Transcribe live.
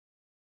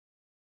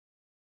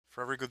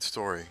For every good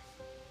story,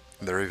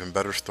 there are even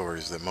better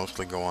stories that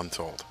mostly go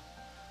untold.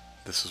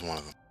 This is one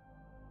of them.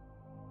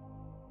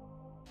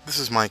 This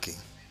is Mikey,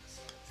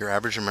 your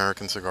average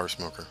American cigar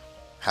smoker,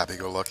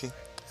 happy-go-lucky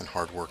and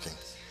hard-working.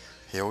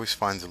 He always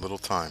finds a little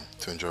time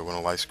to enjoy one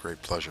of life's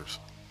great pleasures.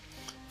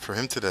 For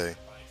him today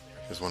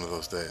is one of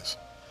those days,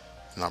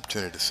 an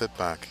opportunity to sit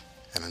back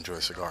and enjoy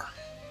a cigar.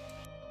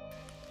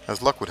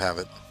 As luck would have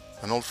it,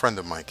 an old friend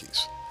of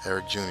Mikey's,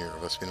 Erik Jr.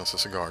 of Espinosa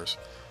Cigars,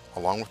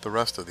 along with the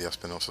rest of the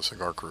Espinosa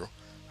cigar crew,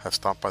 have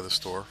stopped by the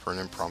store for an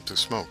impromptu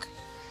smoke.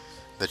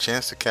 The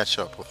chance to catch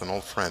up with an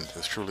old friend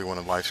is truly one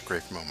of life's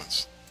great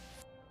moments.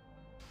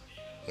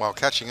 While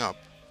catching up,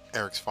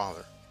 Erik's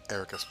father,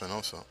 Erik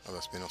Espinosa of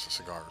Espinosa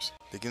Cigars,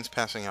 begins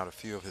passing out a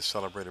few of his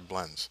celebrated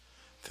blends.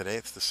 Today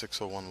it's the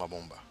 601 La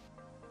Bomba.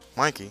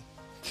 Mikey,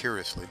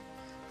 curiously,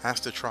 has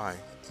to try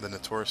the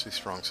notoriously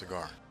strong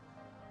cigar.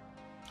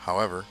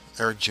 However,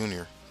 Erik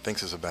Jr.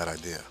 thinks it's a bad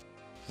idea.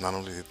 Not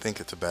only does he think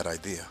it's a bad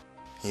idea,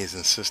 he is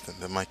insistent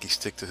that Mikey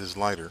stick to his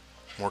lighter,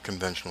 more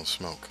conventional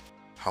smoke.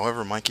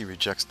 However, Mikey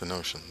rejects the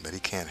notion that he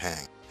can't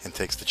hang and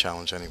takes the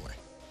challenge anyway.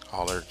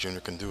 All Erik Jr.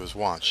 can do is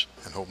watch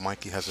and hope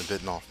Mikey hasn't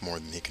bitten off more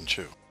than he can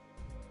chew.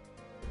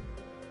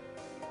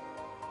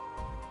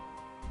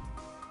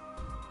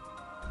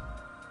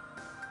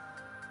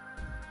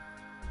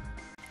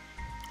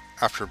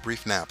 After a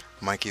brief nap,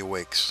 Mikey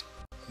awakes,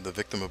 the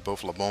victim of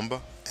both La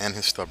Bomba and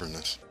his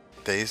stubbornness.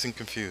 Dazed and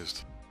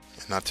confused,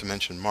 and not to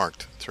mention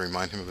marked to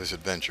remind him of his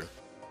adventure,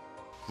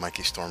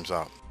 Mikey storms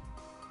out.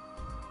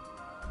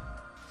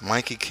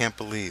 Mikey can't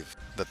believe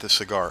that this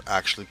cigar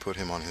actually put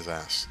him on his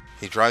ass.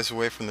 He drives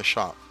away from the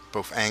shop,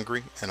 both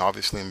angry and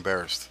obviously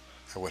embarrassed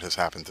at what has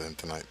happened to him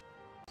tonight.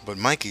 But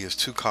Mikey is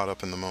too caught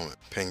up in the moment,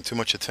 paying too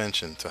much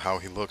attention to how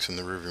he looks in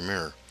the rearview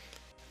mirror,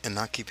 and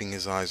not keeping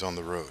his eyes on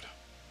the road.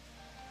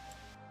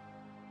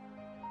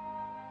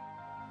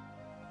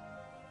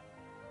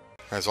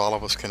 As all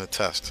of us can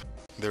attest,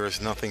 there is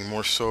nothing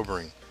more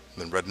sobering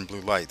than red and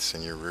blue lights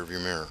in your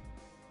rearview mirror.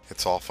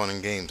 It's all fun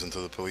and games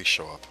until the police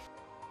show up.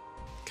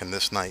 Can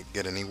this night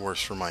get any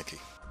worse for Mikey?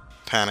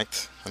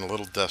 Panicked and a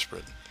little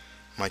desperate,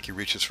 Mikey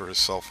reaches for his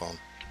cell phone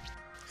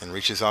and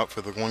reaches out for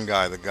the one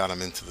guy that got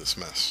him into this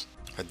mess.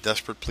 A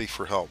desperate plea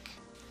for help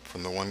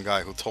from the one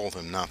guy who told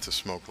him not to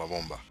smoke La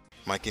Bomba.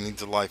 Mikey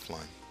needs a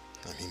lifeline,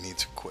 and he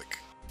needs it quick.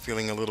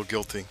 Feeling a little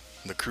guilty,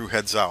 the crew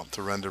heads out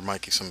to render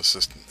Mikey some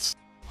assistance,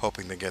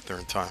 hoping to get there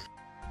in time.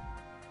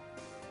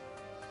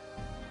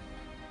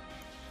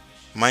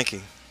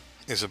 Mikey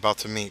is about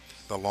to meet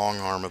the long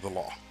arm of the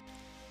law.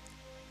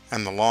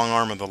 And the long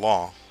arm of the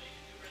law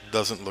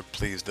doesn't look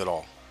pleased at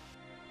all.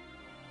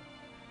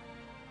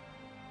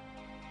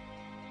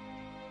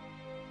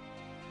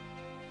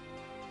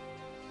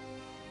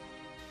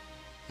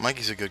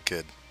 Mikey's a good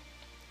kid.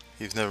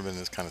 He's never been in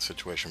this kind of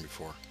situation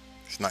before.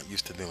 He's not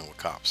used to dealing with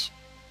cops.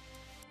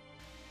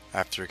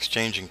 After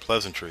exchanging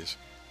pleasantries,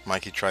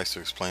 Mikey tries to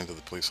explain to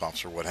the police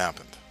officer what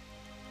happened.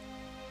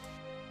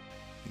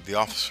 The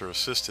officer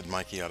assisted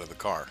Mikey out of the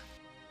car.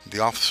 The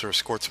officer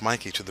escorts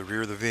Mikey to the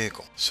rear of the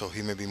vehicle so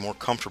he may be more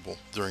comfortable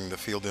during the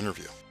field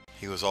interview.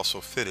 He was also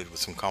fitted with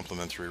some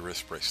complimentary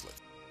wrist bracelets.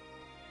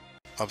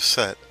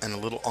 Upset and a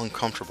little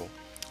uncomfortable,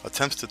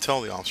 attempts to tell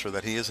the officer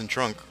that he isn't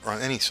drunk or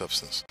on any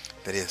substance,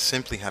 that he has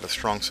simply had a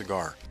strong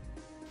cigar.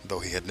 Though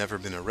he had never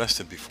been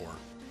arrested before,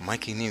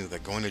 Mikey knew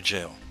that going to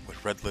jail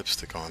with red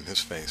lipstick on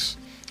his face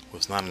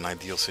was not an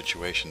ideal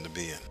situation to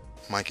be in.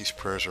 Mikey's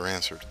prayers are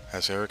answered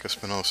as Erik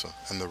Espinosa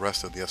and the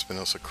rest of the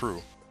Espinosa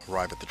crew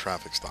arrive at the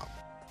traffic stop.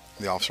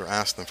 The officer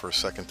asks them for a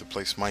second to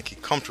place Mikey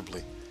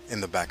comfortably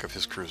in the back of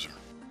his cruiser.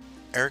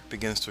 Erik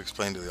begins to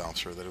explain to the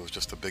officer that it was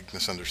just a big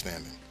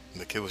misunderstanding.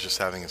 The kid was just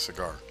having a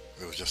cigar.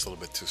 It was just a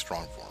little bit too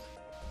strong for him.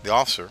 The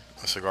officer,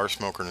 a cigar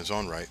smoker in his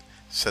own right,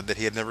 said that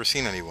he had never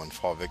seen anyone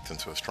fall victim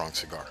to a strong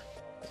cigar.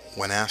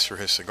 When asked for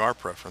his cigar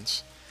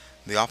preference,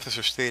 the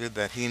officer stated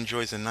that he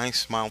enjoys a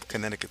nice, mild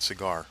Connecticut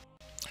cigar.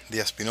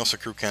 The Espinosa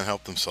crew can't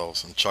help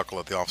themselves and chuckle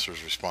at the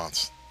officer's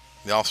response.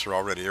 The officer,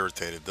 already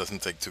irritated,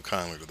 doesn't take too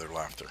kindly to their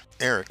laughter.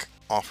 Erik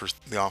offers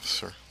the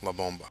officer La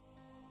Bomba.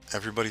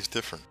 Everybody's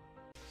different,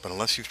 but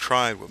unless you've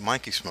tried what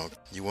Mikey smoked,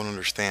 you won't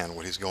understand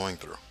what he's going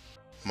through.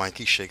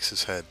 Mikey shakes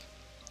his head.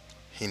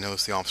 He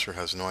knows the officer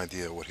has no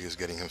idea what he is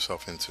getting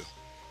himself into.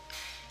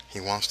 He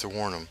wants to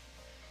warn him,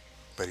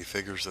 but he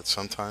figures that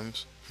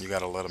sometimes you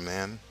gotta let a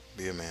man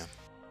be a man.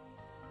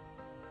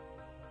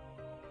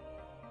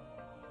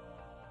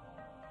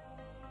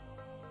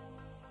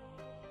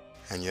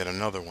 And yet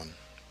another one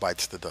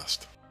bites the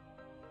dust.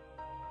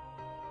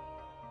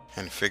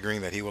 And figuring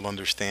that he will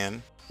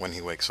understand when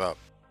he wakes up,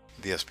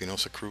 the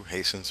Espinosa crew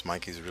hastens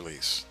Mikey's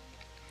release.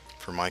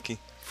 For Mikey,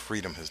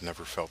 freedom has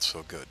never felt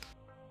so good.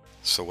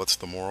 So what's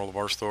the moral of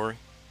our story?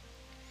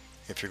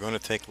 If you're going to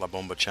take La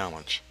Bomba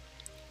challenge,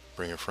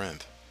 bring a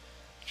friend.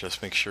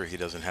 Just make sure he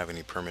doesn't have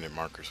any permanent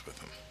markers with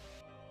him.